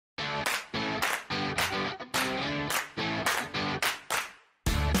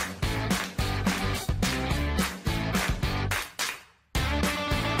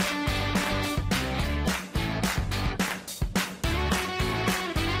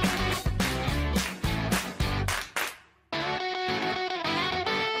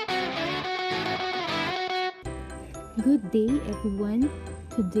Good day everyone.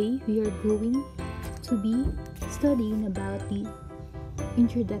 Today we are going to be studying about the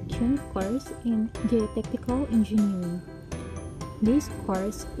introduction course in Geotechnical Engineering. This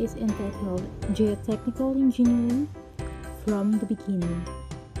course is entitled Geotechnical Engineering from the Beginning.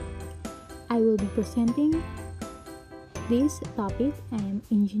 I will be presenting this topic. I am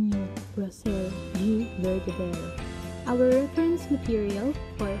Engineer Rosel G. Verdadero. Our reference material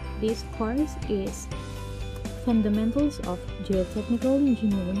for this course is Fundamentals of Geotechnical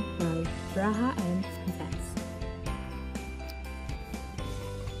Engineering by Braha and Vaz.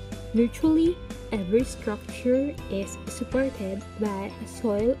 Virtually every structure is supported by a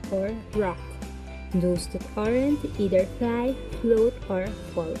soil or rock. Those that aren't either fly, float, or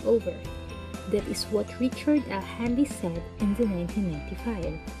fall over. That is what Richard L. Hanley said in the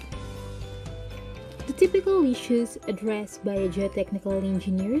 1995. The typical issues addressed by geotechnical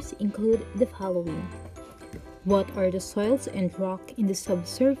engineers include the following. What are the soils and rock in the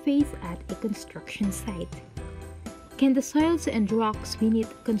subsurface at a construction site? Can the soils and rocks beneath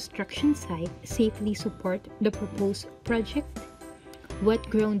a construction site safely support the proposed project? What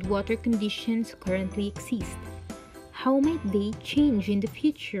groundwater conditions currently exist? How might they change in the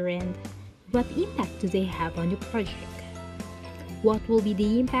future, and what impact do they have on the project? What will be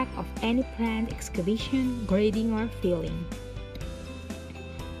the impact of any planned excavation, grading, or filling?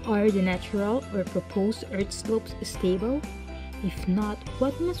 Are the natural or proposed earth slopes stable? If not,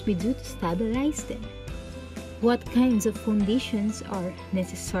 what must we do to stabilize them? What kinds of foundations are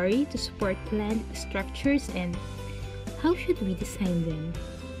necessary to support planned structures, and how should we design them?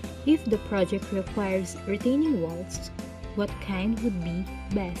 If the project requires retaining walls, what kind would be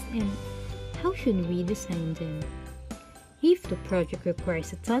best, and how should we design them? If the project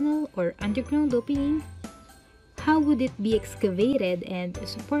requires a tunnel or underground opening, how would it be excavated and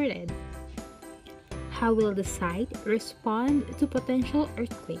supported? How will the site respond to potential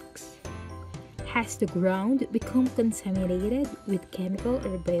earthquakes? Has the ground become contaminated with chemical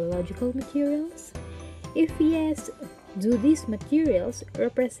or biological materials? If yes, do these materials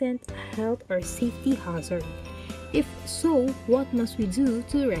represent a health or safety hazard? If so, what must we do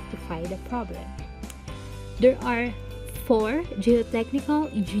to rectify the problem? There are 4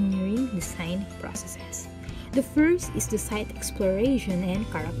 geotechnical engineering design processes. The first is the site exploration and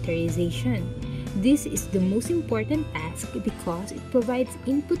characterization. This is the most important task because it provides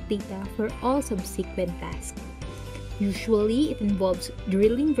input data for all subsequent tasks. Usually, it involves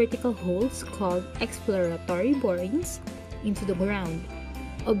drilling vertical holes called exploratory borings into the ground,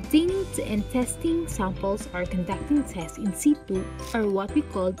 obtaining and testing samples or conducting tests in situ, or what we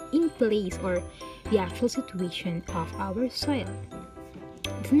call in place, or the actual situation of our soil.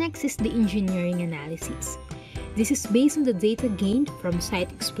 The next is the engineering analysis. This is based on the data gained from site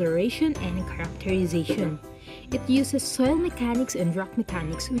exploration and characterization. It uses soil mechanics and rock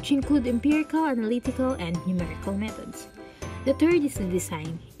mechanics, which include empirical, analytical, and numerical methods. The third is the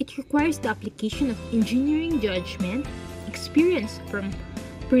design. It requires the application of engineering judgment, experience from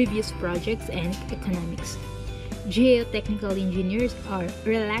previous projects, and economics. Geotechnical engineers are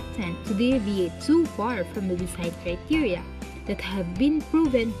reluctant to deviate too far from the design criteria that have been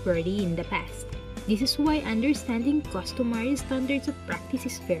proven worthy in the past. This is why understanding customary standards of practice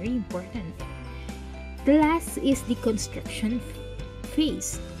is very important. The last is the construction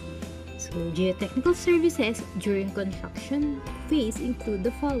phase. So, geotechnical services during construction phase include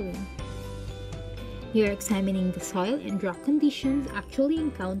the following. You are examining the soil and rock conditions actually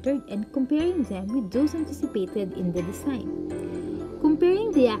encountered and comparing them with those anticipated in the design.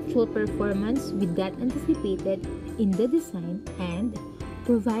 Comparing the actual performance with that anticipated in the design, and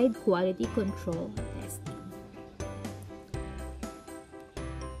provide quality control testing.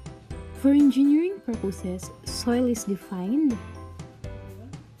 For engineering purposes, soil is defined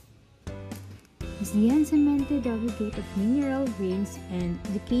as the uncemented aggregate of mineral grains and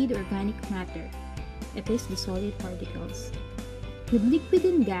decayed organic matter. It is the solid particles, with liquid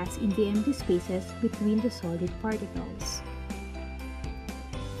and gas in the empty spaces between the solid particles.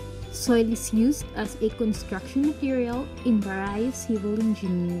 Soil is used as a construction material in various civil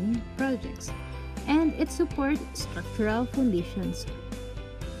engineering projects, and it supports structural foundations.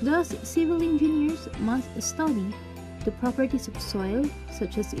 Thus, civil engineers must study the properties of soil,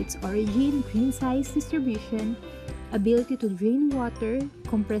 such as its origin, grain size distribution, ability to drain water,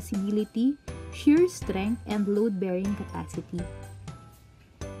 compressibility, shear strength, and load-bearing capacity.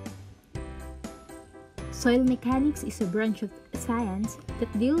 Soil mechanics is a branch of science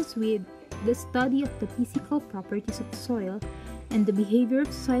that deals with the study of the physical properties of soil and the behavior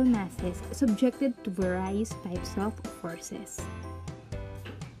of soil masses subjected to various types of forces.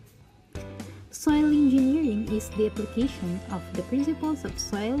 Soil engineering is the application of the principles of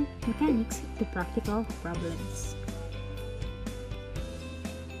soil mechanics to practical problems.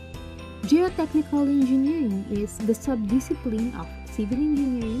 Geotechnical engineering is the subdiscipline of civil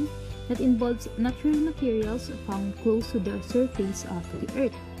engineering that involves natural materials found close to the surface of the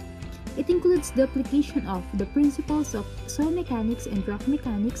earth. It includes the application of the principles of soil mechanics and rock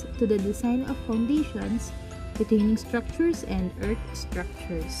mechanics to the design of foundations, retaining structures, and earth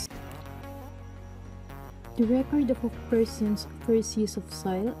structures. The record of a person's first use of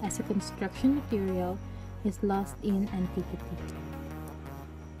soil as a construction material is lost in antiquity.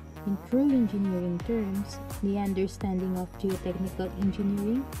 In true engineering terms, the understanding of geotechnical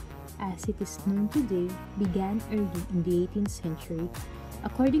engineering, as it is known today, began early in the 18th century,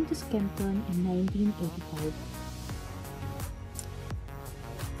 according to Skempton in 1985.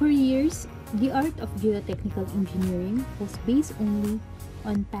 For years, the art of geotechnical engineering was based only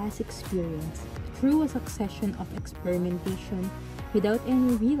on past experience, through a succession of experimentation without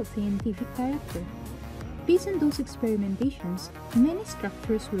any real scientific character. Based on those experimentations, many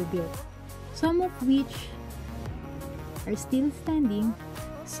structures were built, some of which are still standing,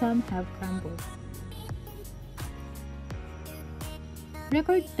 some have crumbled.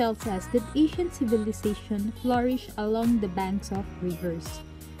 Record tells us that ancient civilization flourished along the banks of rivers,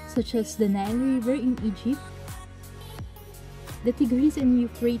 such as the Nile River in Egypt, the Tigris and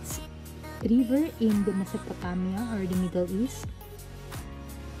Euphrates River in the Mesopotamia or the Middle East,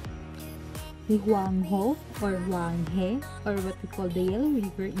 the Huanghe or Huanghe or what we call the Yellow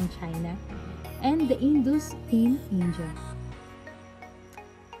River in China, and the Indus in India.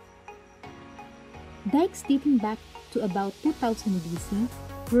 Dikes dating back to about 2000 BC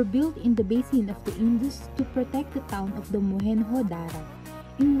were built in the basin of the Indus to protect the town of the Mohenjo-Daro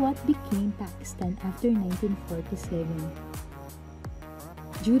in what became Pakistan after 1947.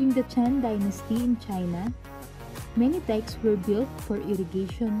 During the Chan Dynasty in China, many dikes were built for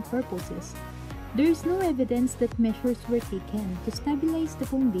irrigation purposes. There is no evidence that measures were taken to stabilize the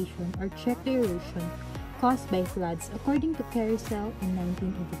foundation or check the erosion caused by floods, according to Carousel in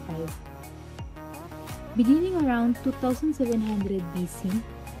 1985. Beginning around 2700 BC,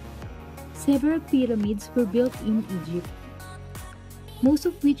 several pyramids were built in Egypt, most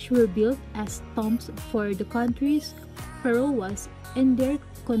of which were built as tombs for the country's pharaohs and their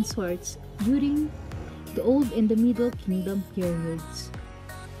consorts during the Old and the Middle Kingdom periods.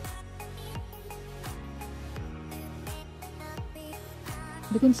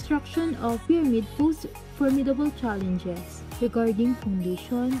 The construction of pyramid posed formidable challenges regarding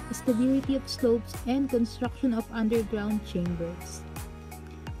foundation, stability of slopes, and construction of underground chambers.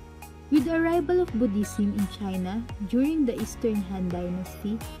 With the arrival of Buddhism in China during the Eastern Han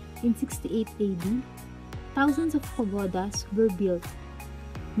Dynasty in 68 AD, thousands of pagodas were built.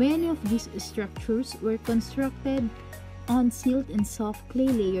 Many of these structures were constructed on silt and soft clay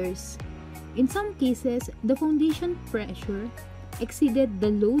layers. In some cases, the foundation pressure exceeded the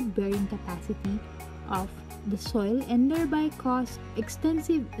load-bearing capacity of the soil and thereby caused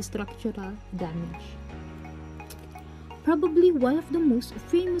extensive structural damage. Probably one of the most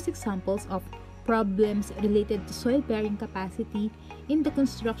famous examples of problems related to soil-bearing capacity in the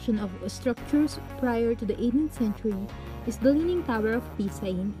construction of structures prior to the 18th century is the Leaning Tower of Pisa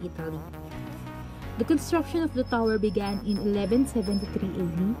in Italy. The construction of the tower began in 1173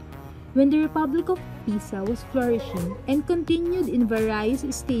 AD, when the Republic of Pisa was flourishing and continued in various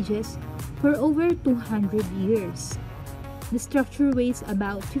stages for over 200 years. The structure weighs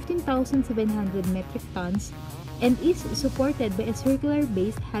about 15,700 metric tons and is supported by a circular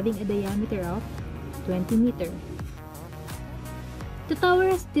base having a diameter of 20 meters. The tower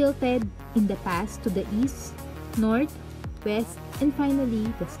has tilted in the past to the east, north, west, and finally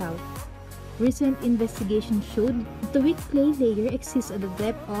the south. Recent investigation showed that the weak clay layer exists at a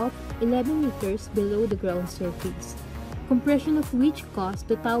depth of 11 meters below the ground surface, compression of which caused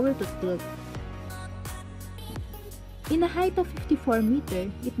the tower to tilt. In a height of 54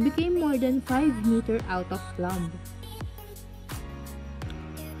 meters, it became more than 5 meters out of plumb.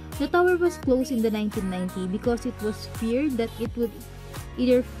 The tower was closed in the 1990s because it was feared that it would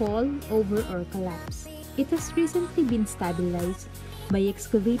either fall over or collapse. It has recently been stabilized by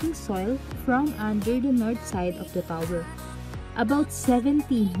excavating soil from under the north side of the tower. About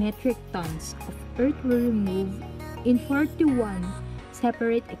 70 metric tons of earth were removed in 41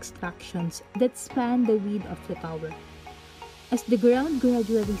 separate extractions that span the width of the tower. As the ground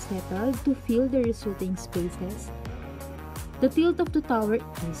gradually settled to fill the resulting spaces, the tilt of the tower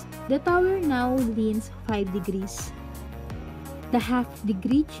eased. The tower now leans 5 degrees. The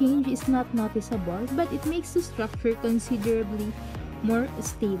half-degree change is not noticeable, but it makes the structure considerably more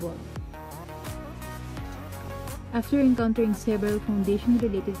stable. After encountering several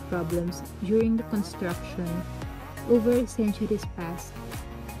foundation-related problems during the construction, over centuries passed,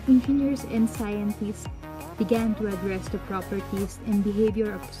 engineers and scientists began to address the properties and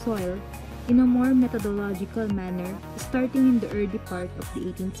behavior of soil in a more methodological manner starting in the early part of the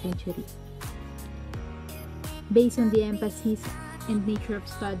 18th century. Based on the emphasis and nature of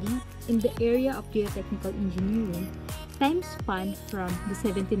study in the area of geotechnical engineering, time span from the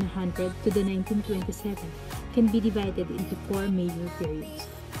 1700 to the 1927 can be divided into four major periods.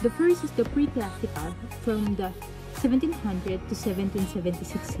 The first is the pre-classical from the 1700 to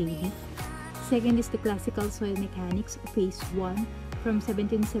 1776 AD. Second is the classical soil mechanics phase 1 from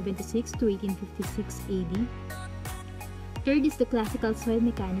 1776 to 1856 AD. Third is the classical soil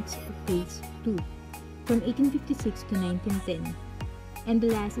mechanics phase 2 from 1856 to 1910. And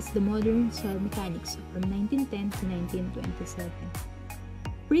the last is the modern soil mechanics from 1910 to 1927.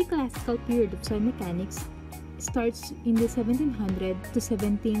 Pre-classical period of soil mechanics starts in the 1700 to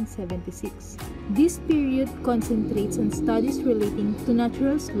 1776. This period concentrates on studies relating to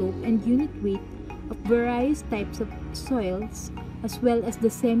natural slope and unit weight of various types of soils, as well as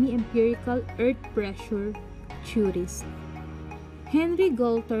the semi-empirical earth pressure theories. Henri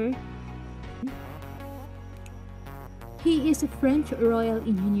Gualter, he is a French royal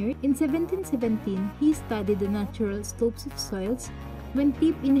engineer. In 1717, he studied the natural slopes of soils when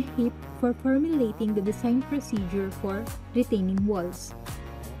tipped in a heap for formulating the design procedure for retaining walls.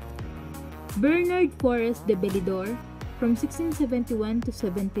 Bernard Forest de Belidor, from 1671 to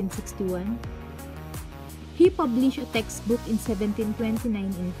 1761, he published a textbook in 1729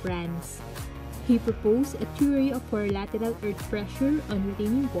 in France. He proposed a theory of lateral earth pressure on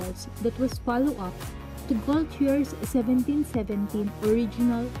retaining walls that was followed up to Gaultier's 1717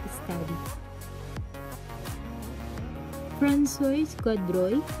 original study. François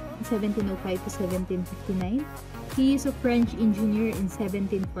Godroy, 1705 to 1759, he is a French engineer in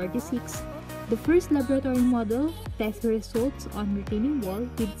 1746. The first laboratory model test results on retaining wall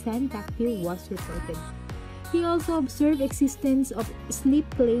with sand backfill was reported. He also observed existence of slip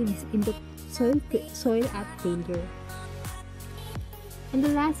planes in the soil at failure. And the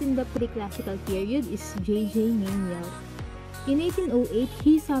last in the pre-classical period is J.J. Manuel. In 1808,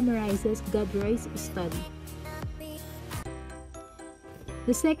 he summarizes Godroy's study.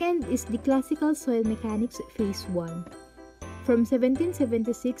 The second is the classical soil mechanics phase 1, from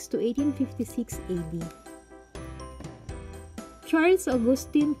 1776 to 1856 AD. Charles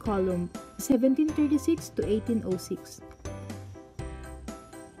Augustin Coulomb, 1736 to 1806.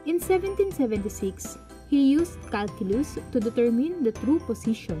 In 1776, he used calculus to determine the true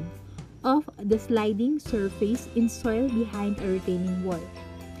position of the sliding surface in soil behind a retaining wall.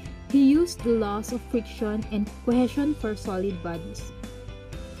 He used the laws of friction and cohesion for solid bodies.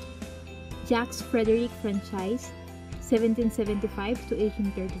 Jacques Frederick Franchise, 1775 to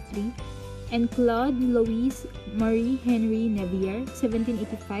 1833, and Claude Louis Marie Henri Navier,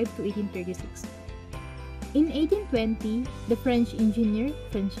 1785 to 1836. In 1820, the French engineer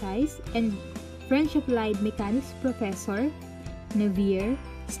Franchise and French applied mechanics professor Navier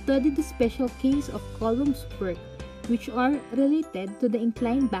studied the special case of Coulomb's work, which are related to the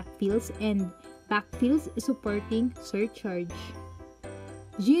inclined backfills and backfills supporting surcharge.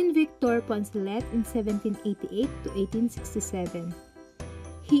 Jean-Victor Poncelet in 1788 to 1867.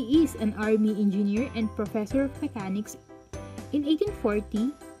 He is an army engineer and professor of mechanics. In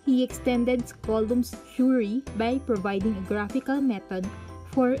 1840, he extended Coulomb's theory by providing a graphical method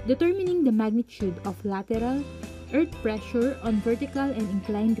for determining the magnitude of lateral earth pressure on vertical and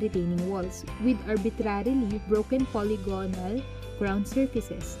inclined retaining walls with arbitrarily broken polygonal ground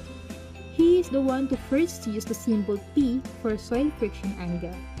surfaces. He is the one to first use the symbol P for soil friction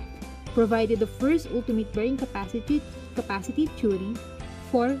angle, provided the first ultimate bearing capacity theory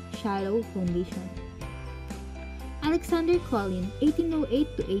for shallow foundation. Alexander Collin,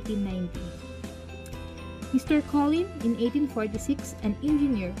 1808 to 1890. Mr. Collin, in 1846, an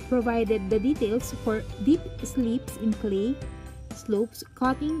engineer, provided the details for deep slips in clay, slopes,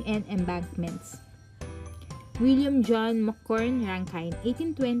 cutting, and embankments. William John McCorn Rankine,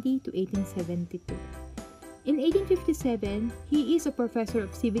 1820 to 1872. In 1857, he is a professor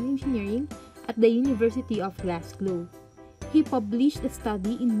of civil engineering at the University of Glasgow. He published a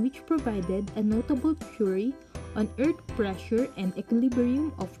study in which provided a notable theory on earth pressure and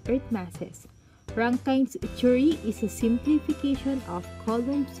equilibrium of earth masses. Rankine's theory is a simplification of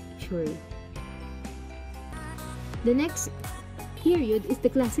Coulomb's theory. The next period is the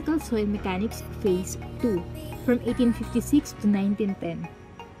classical soil mechanics phase 2, from 1856 to 1910.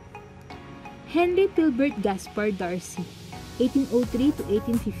 Henry Pilbert Gaspard Darcy, 1803 to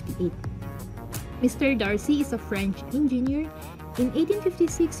 1858. Mr. Darcy is a French engineer. In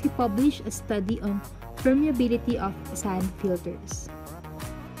 1856, he published a study on permeability of sand filters.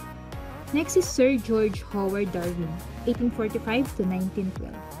 Next is Sir George Howard Darwin, 1845 to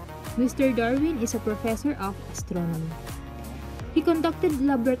 1912. Mr. Darwin is a professor of astronomy. He conducted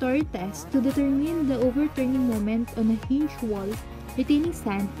laboratory tests to determine the overturning moment on a hinge wall retaining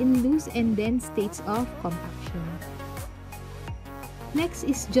sand in loose and dense states of compaction. Next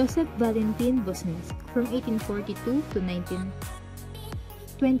is Joseph Valentin Bosniak from 1842 to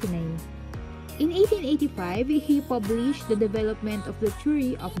 1929. In 1885, he published the development of the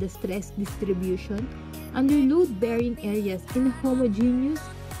theory of the stress distribution under load-bearing areas in a homogeneous,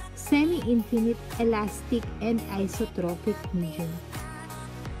 semi-infinite, elastic, and isotropic medium.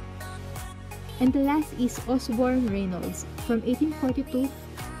 And the last is Osborne Reynolds from 1842 to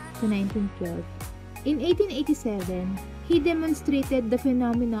 1912. In 1887, he demonstrated the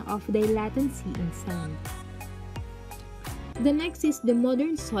phenomena of dilatancy in sand. The next is the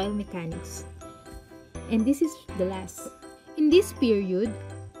modern soil mechanics. And this is the last. In this period,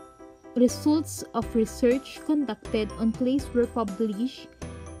 results of research conducted on clays were published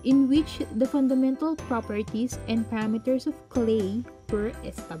in which the fundamental properties and parameters of clay were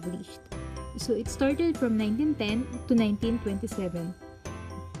established. So it started from 1910 to 1927.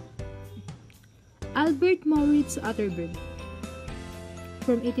 Albert Maurits Atterberg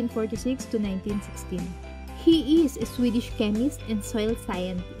from 1846 to 1916. He is a Swedish chemist and soil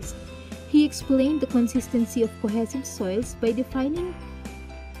scientist. He explained the consistency of cohesive soils by defining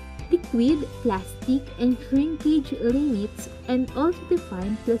liquid, plastic, and shrinkage limits, and also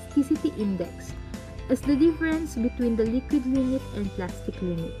defined plasticity index as the difference between the liquid limit and plastic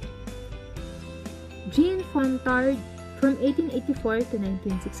limit. Jean Fontard from 1884 to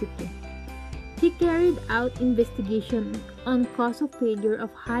 1962. He carried out investigation on cause of failure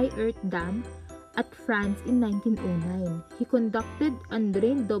of high earth dam at France in 1909. He conducted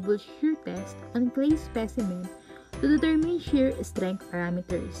undrained double shear test on clay specimen to determine shear strength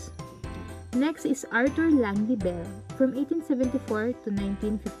parameters. Next is Arthur Langley Bell from 1874 to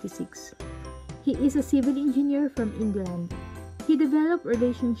 1956. He is a civil engineer from England. He developed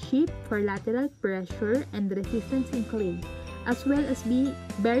relationship for lateral pressure and resistance in clay, as well as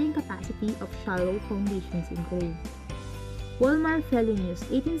bearing capacity of shallow foundations in clay. Walmar Fellenius,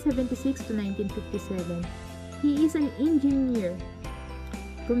 1876 to 1957. He is an engineer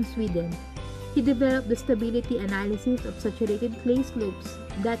from Sweden. He developed the stability analysis of saturated clay slopes,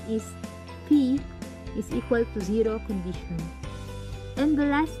 that is, P is equal to 0 condition. And the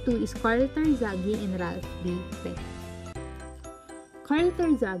last two is Carl Tarzaghi and Ralph B. Peck. Carl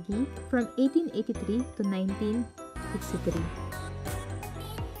Tarzaghi from 1883 to 1963.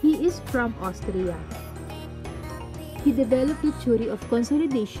 He is from Austria. He developed the theory of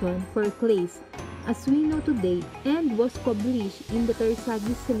consolidation for clays as we know today and was published in the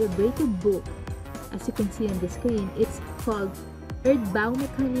Tarzaghi's celebrated book. As you can see on the screen, it's called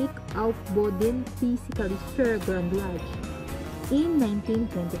Erdbaumechanik auf Bodenphysikalischer Grundlage in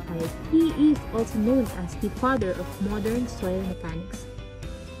 1925. He is also known as the father of modern soil mechanics.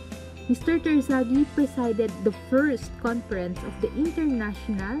 Mr. Tarzaghi presided the first conference of the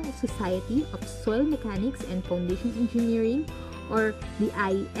International Society of Soil Mechanics and Foundation Engineering, or the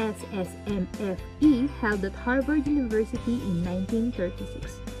ISSMFE, held at Harvard University in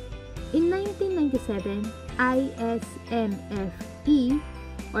 1936. In 1997, ISMFE,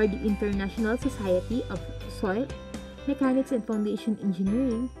 or the International Society of Soil Mechanics and Foundation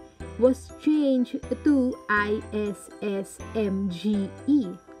Engineering, was changed to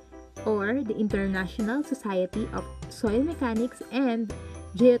ISSMGE, or the International Society of Soil Mechanics and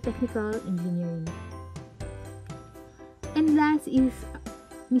Geotechnical Engineering. And last is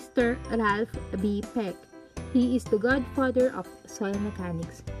Mr. Ralph B. Peck. He is the godfather of soil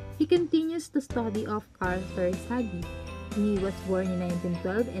mechanics. He continues the study of Carl Tarzaghi. He was born in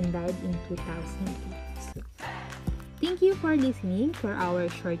 1912 and died in 2002. Thank you for listening for our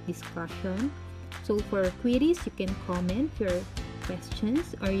short discussion. So for queries, you can comment your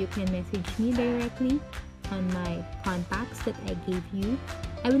questions or you can message me directly on my contacts that I gave you.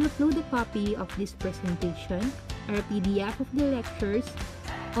 I will upload a copy of this presentation or a PDF of the lectures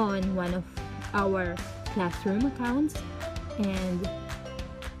on one of our classroom accounts. And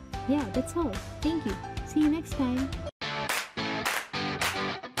yeah, that's all. Thank you. See you next time.